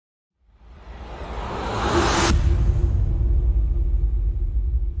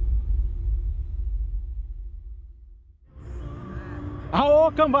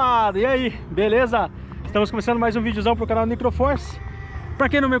Ô cambada, e aí, beleza? Estamos começando mais um vídeozão pro canal Microforce. Pra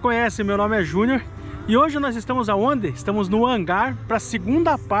quem não me conhece, meu nome é Júnior. E hoje nós estamos aonde? Estamos no hangar para a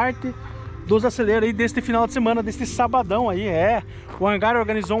segunda parte dos aceleros aí deste final de semana, deste sabadão aí. O hangar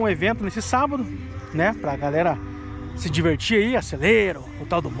organizou um evento nesse sábado, né? Pra galera se divertir aí, acelero, o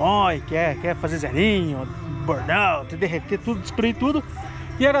tal do moi, quer fazer zerinho, bordão, derreter tudo, destruir tudo.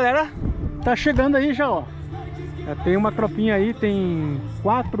 E a galera tá chegando aí já, ó. Já tem uma tropinha aí, tem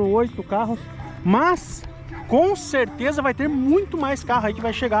 4, 8 carros. Mas com certeza vai ter muito mais carro aí que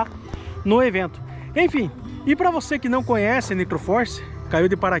vai chegar no evento. Enfim, e para você que não conhece a Microforce, caiu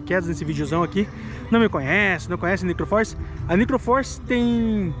de paraquedas nesse videozão aqui, não me conhece, não conhece a Microforce, a Microforce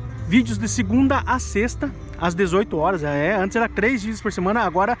tem vídeos de segunda a sexta, às 18 horas. Antes era 3 vídeos por semana,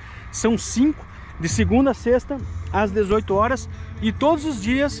 agora são 5, de segunda a sexta, às 18 horas. E todos os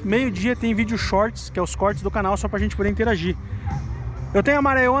dias, meio-dia, tem vídeo shorts, que é os cortes do canal, só pra gente poder interagir. Eu tenho a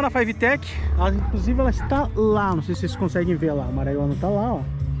Maraiona 5Tech, inclusive ela está lá, não sei se vocês conseguem ver lá, a Maraiona tá lá, ó.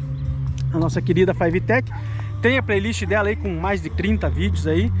 A nossa querida 5Tech, tem a playlist dela aí com mais de 30 vídeos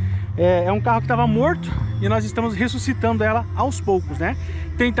aí. É um carro que estava morto e nós estamos ressuscitando ela aos poucos, né?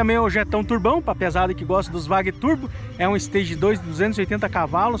 Tem também o jetão turbão, para pesada que gosta dos VAG Turbo, é um Stage 2 de 280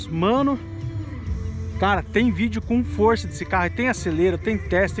 cavalos, mano. Cara, tem vídeo com força desse carro, tem acelero, tem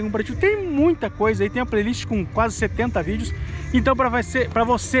teste, tem comparativo, tem muita coisa aí, tem a playlist com quase 70 vídeos. Então para você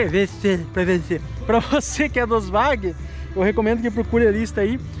que é dos VAG, eu recomendo que procure a lista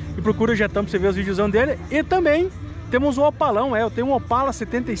aí e procure o jetão para você ver os videozão dele. E também temos o Opalão, eu tenho um Opala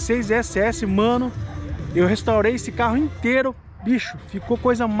 76 SS, mano, eu restaurei esse carro inteiro, bicho, ficou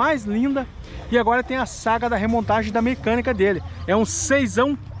coisa mais linda. E agora tem a saga da remontagem da mecânica dele. É um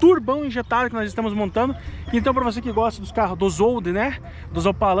 6ão turbão injetado que nós estamos montando. Então para você que gosta dos carros, dos old, né, dos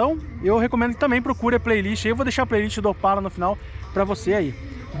Opalão, eu recomendo que também procure a playlist. Eu vou deixar a playlist do Opala no final para você aí.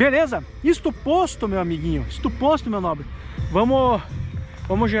 Beleza? Isto posto, meu amiguinho, isto posto, meu nobre, vamos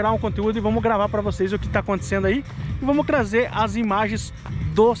gerar um conteúdo e vamos gravar para vocês o que está acontecendo aí. E vamos trazer as imagens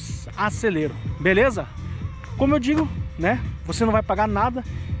dos aceleros, beleza? Como eu digo, né, você não vai pagar nada,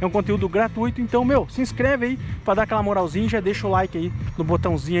 é um conteúdo gratuito. Então, se inscreve aí para dar aquela moralzinha, já deixa o like aí no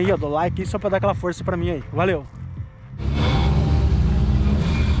botãozinho aí, ó, do like aí, só para dar aquela força para mim aí. Valeu!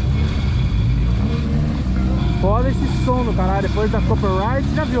 Foda esse som do caralho, depois da copyright,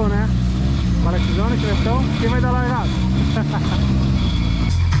 já viu, né? Paratizando, crentão, quem vai dar largada?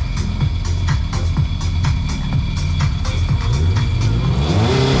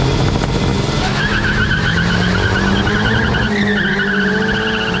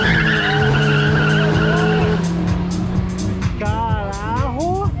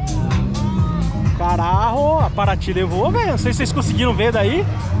 Paraty levou, velho. Não sei se vocês conseguiram ver daí.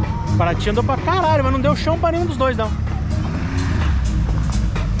 Paraty andou pra caralho, mas não deu chão pra nenhum dos dois, não.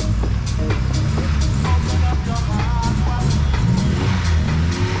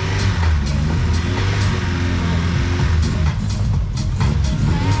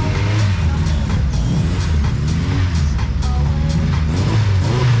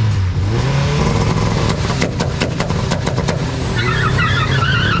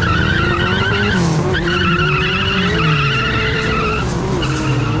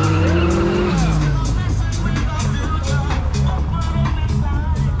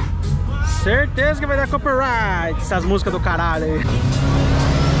 Certeza que vai dar copyright essas músicas do caralho aí.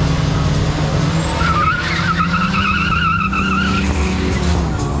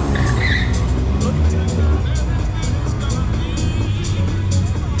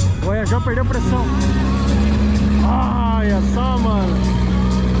 O Voyajão perdeu pressão. Olha só, mano.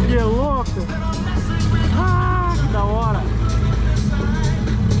 Que louco. Que da hora.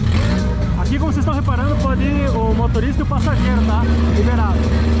 Aqui, como vocês estão reparando, pode ir o motorista e o passageiro, tá? Liberado.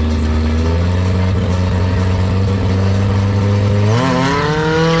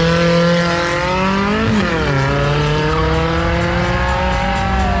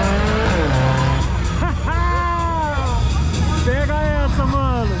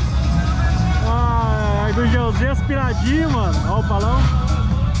 Aspiradinho, mano. Ó o Palão.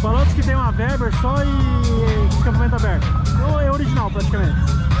 O Palão diz que tem uma Weber só e escapamento aberto. Então é original praticamente.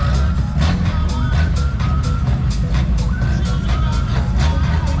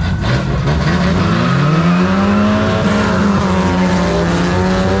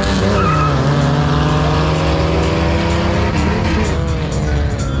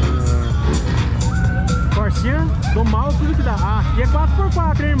 Corsinha do mal tudo que dá. Aqui é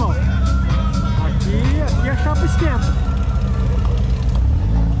 4x4, hein, irmão? Aqui a chapa esquenta.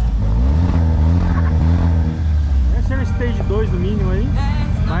 Esse é o Stage 2 no mínimo aí.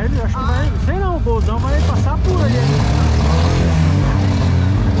 Mas acho que vai, sei não, o golzão vai passar por ali.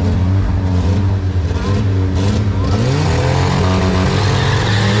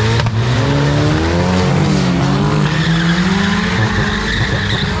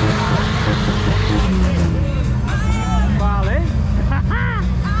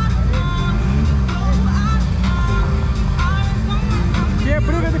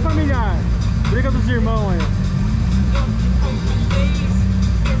 briga de familiar. Briga dos irmãos aí.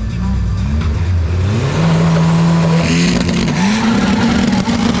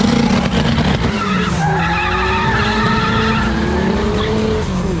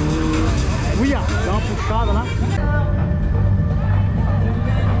 Uia, dá uma puxada lá.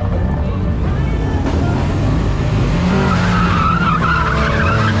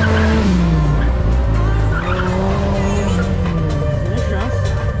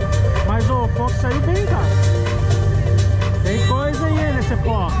 Saiu bem, cara. Tem coisa aí nesse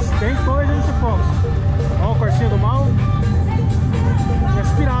Fox. Tem coisa nesse Fox. Ó o corcinho do mal.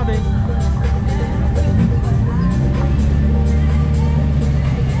 Respirado, hein?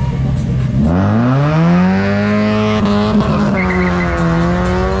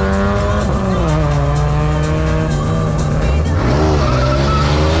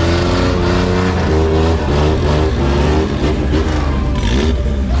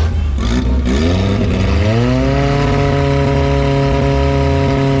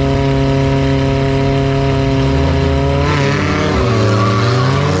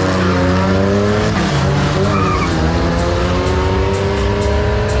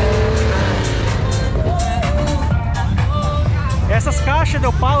 Essas caixas de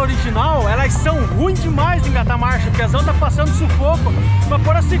Opala original, elas são ruins demais de engatar marcha. O Piazão tá passando sufoco pra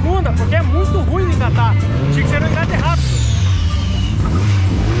pôr a segunda, porque é muito ruim de engatar. Tinha que ser um engate rápido.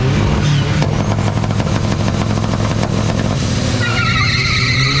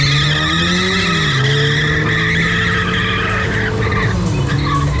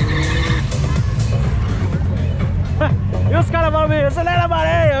 E os caras falam meio, acelera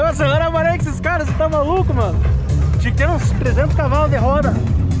a maré com esses caras, você tá maluco, mano? Tinha que ter uns 300 cavalos de roda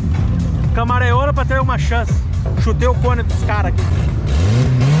camareola pra ter uma chance. Chutei o cone dos caras aqui.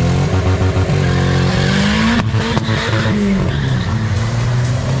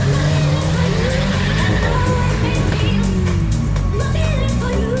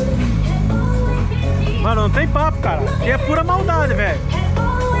 Mano, não tem papo, cara. Aqui é pura maldade, velho.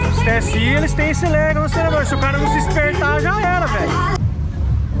 Os TSI, eles têm esse lega no acelerador. Se o cara não se espertar, já era, velho.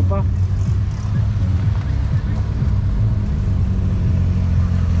 Opa.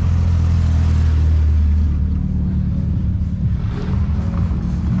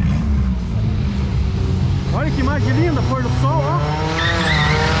 Olha que imagem linda, pôr do sol, ó.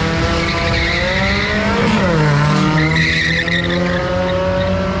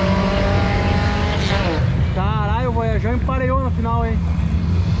 Caralho, o Voyajão empareou no final, hein.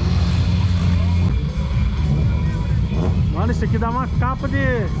 Olha, isso aqui dá uma capa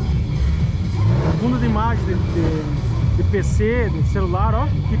de fundo de imagem de PC, de celular, ó.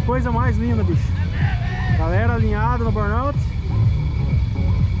 Que coisa mais linda, bicho. Galera alinhada no burnout.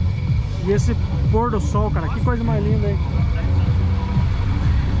 E esse pôr do sol, cara, que coisa mais linda, hein?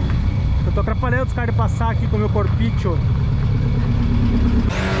 Eu tô atrapalhando os caras de passar aqui com o meu corpicho.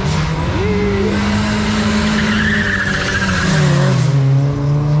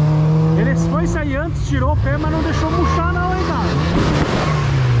 Ele foi sair antes, tirou o pé, mas não deixou murchar não, hein, cara?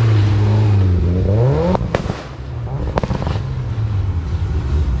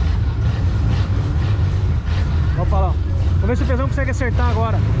 Opa lá. Vamos ver se o Pezão consegue acertar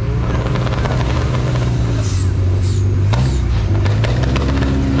agora.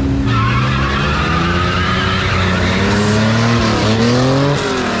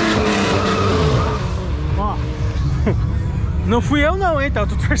 Não fui eu não, hein, tá? Eu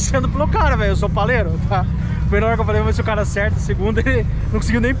tô torcendo pelo cara, velho. Eu sou paleiro, tá? Primeira hora que eu falei, vamos ver se o cara acerta. Segunda, ele não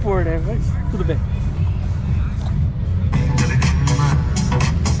conseguiu nem pôr, né? Mas tudo bem.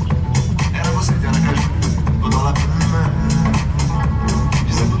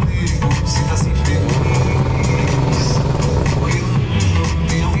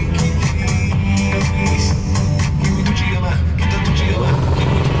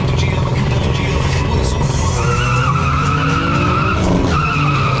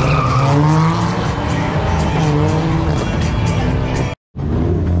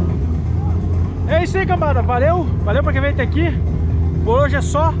 É isso aí, cambada, valeu pra quem veio até aqui. Por hoje é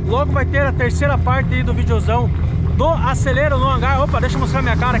só, logo vai ter a terceira parte aí do videozão do acelero no hangar. Opa, deixa eu mostrar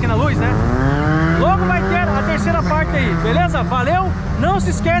minha cara aqui na luz, né? Logo vai ter a terceira parte aí, beleza? Valeu, não se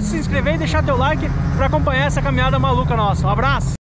esquece de se inscrever e deixar teu like pra acompanhar essa caminhada maluca nossa. Um abraço!